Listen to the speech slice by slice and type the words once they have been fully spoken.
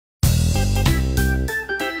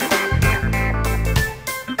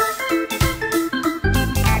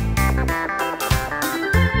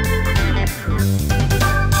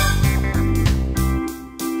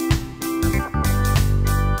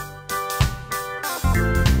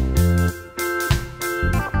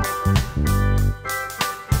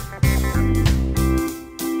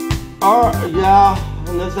Yeah,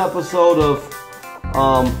 in this episode of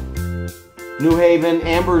New Haven,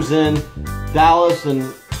 Amber's in Dallas,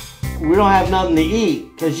 and we don't have nothing to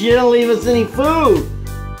eat because she didn't leave us any food.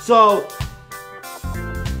 So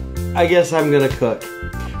I guess I'm gonna cook.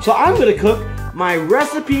 So I'm gonna cook my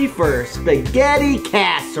recipe for spaghetti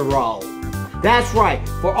casserole. That's right.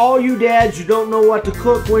 For all you dads who don't know what to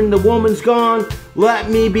cook when the woman's gone, let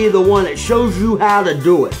me be the one that shows you how to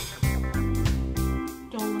do it.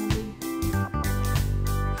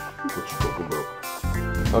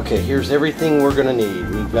 Okay, here's everything we're gonna need.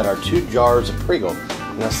 We've got our 2 jars of Prego.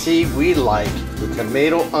 Now see, we like the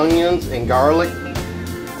tomato, onions, and garlic,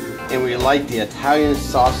 and we like the Italian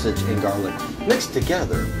sausage and garlic mixed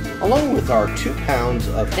together, along with our 2 pounds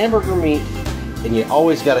of hamburger meat, and you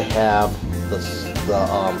always gotta have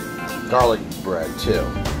the garlic bread too.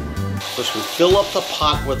 First we fill up the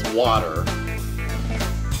pot with water.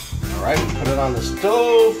 All right, we put it on the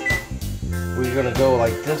stove. We're gonna go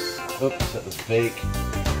like this. Oops, that was fake.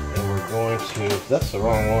 And we're going to, that's the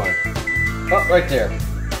wrong one. Oh, right there.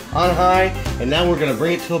 On high, and now we're gonna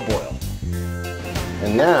bring it to a boil.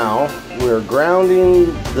 And now we're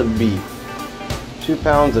grounding the beef. 2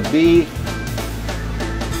 pounds of beef.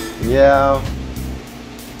 Yeah.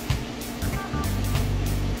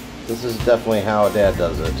 This is definitely how Dad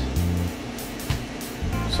does it.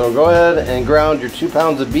 So go ahead and ground your 2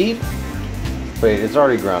 pounds of beef. Wait, it's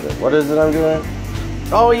already grounded. What is it I'm doing?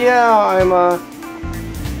 Oh yeah,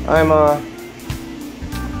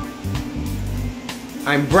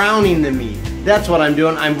 I'm browning the meat. That's what I'm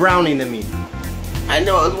doing. I'm browning the meat. I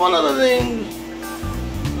know it's one of the things.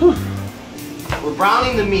 Whew. We're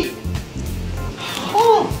browning the meat.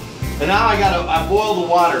 Oh. And now I boil the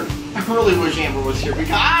water. I really wish Amber was here because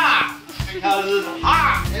it's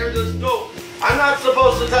hot. There's the stove. I'm not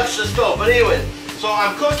supposed to touch the stove, but anyway. So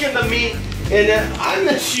I'm cooking the meat, and then I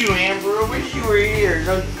miss you, Amber. I wish you were here.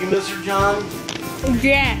 Don't you miss her, John?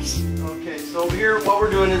 Yes. Okay, so here what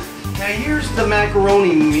we're doing is, now here's the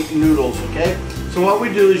macaroni noodles, okay? So what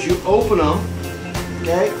we do is you open them,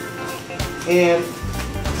 okay? And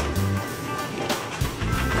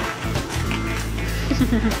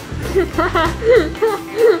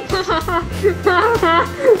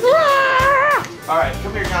all right,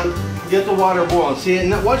 come here, John. Get the water boiling. See,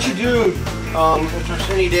 and what you do, if there's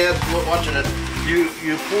any dads watching it, you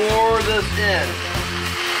pour this in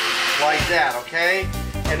like that, okay?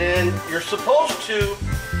 And then you're supposed to,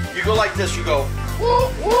 you go like this. You go, whoa,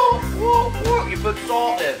 whoa, whoa, whoa. You put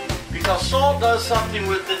salt in because salt does something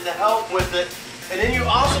with it to help with it. And then you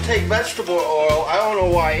also take vegetable oil. I don't know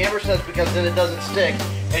why. Amber says because then it doesn't stick.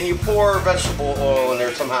 And you pour vegetable oil in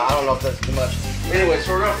there somehow. I don't know if that's too much. Anyway,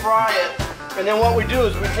 so we're gonna fry it. And then what we do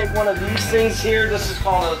is we take one of these things here. This is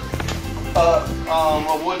called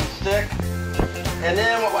a wooden stick. And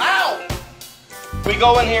then, ow! We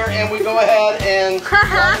go in here and we go ahead and it's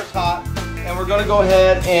hot. And we're gonna go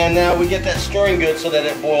ahead and now we get that stirring good so that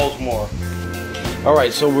it boils more. All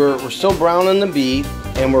right, so we're still browning the beef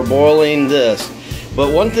and we're boiling this.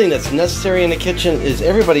 But one thing that's necessary in the kitchen is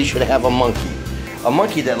everybody should have a monkey. A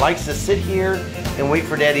monkey that likes to sit here and wait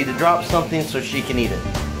for Daddy to drop something so she can eat it.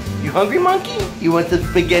 You hungry, monkey? You want the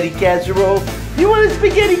spaghetti casserole? You want a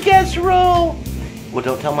spaghetti casserole? Well,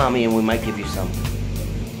 don't tell Mommy and we might give you some.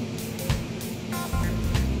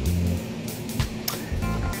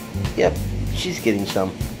 Yep, she's getting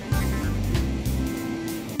some.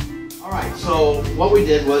 All right, so what we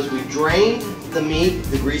did was we drained the meat,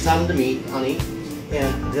 the grease out of the meat, honey,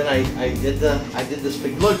 and then I did the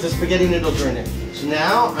spaghetti. Look, the spaghetti noodles are in there. So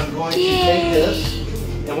now I'm going to take this,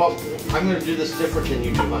 and I'm going to do this different than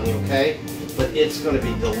you do, honey, okay? But it's going to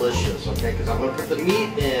be delicious, okay? Because I'm going to put the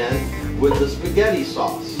meat in with the spaghetti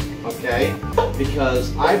sauce, okay?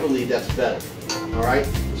 Because I believe that's better, all right?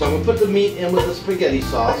 So I'm going to put the meat in with the spaghetti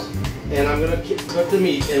sauce, and I'm going to put the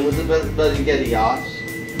meat in with the spaghetti sauce.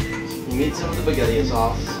 The meat's in with the spaghetti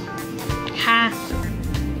sauce. Ha.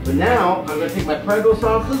 But now I'm going to take my Prego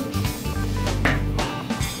sauces.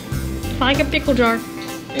 Like a pickle jar.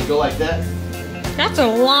 And go like that. That's a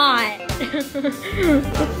lot.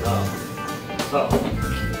 So,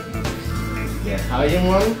 the Italian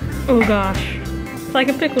one. Oh gosh. It's like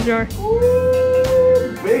a pickle jar.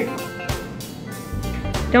 Ooh, big.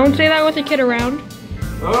 Don't say that with a kid around.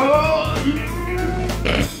 Oh, yeah.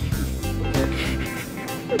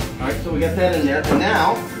 Alright, so we got that in there. And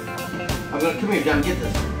now, I'm going to, come here, John, get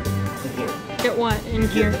this. In here. Get what in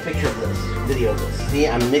here? Get the picture of this, video of this. See,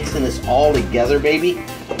 I'm mixing this all together, baby.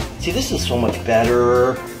 See, this is so much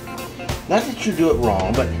better. Not that you do it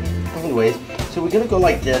wrong, but anyways. So we're going to go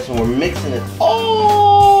like this, and we're mixing it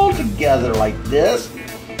all together like this.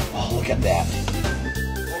 Oh, look at that.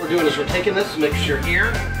 What we're doing is we're taking this mixture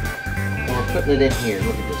here and we're putting it in here.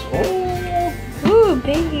 Look at this. Oh, Ooh,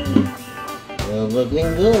 baby. well,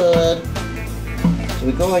 looking good. So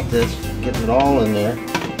we go like this, getting it all in there.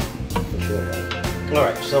 All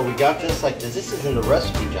right, so we got this like this. This isn't a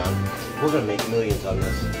recipe, John. We're gonna make millions on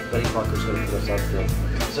this. Betty Parker's gonna put us up to it.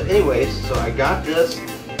 So anyways, so I got this,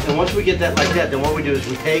 and once we get that like that, then what we do is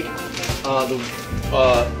we take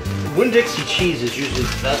the Winn-Dixie cheese is usually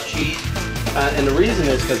the best cheese, and the reason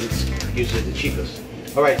is because it's usually the cheapest.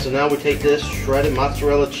 All right, so now we take this shredded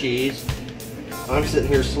mozzarella cheese. I'm sitting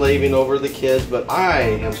here slaving over the kids, but I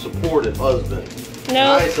am supportive husband.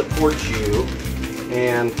 No. I support you,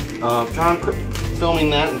 and John,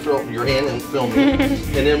 filming that and throw your hand and filming,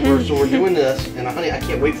 and then we're doing this, and honey, I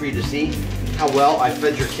can't wait for you to see how well I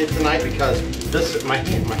fed your kid tonight because this my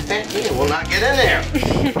fat hand will not get in there.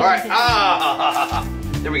 All right,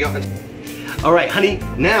 there we go. All right, honey.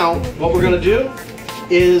 Now what we're gonna do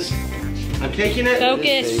is I'm taking it.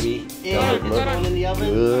 Focus. Baby, and it's going in the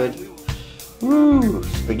oven. Good. Woo!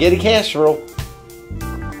 Spaghetti casserole.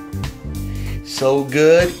 So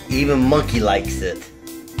good, even Monkey likes it.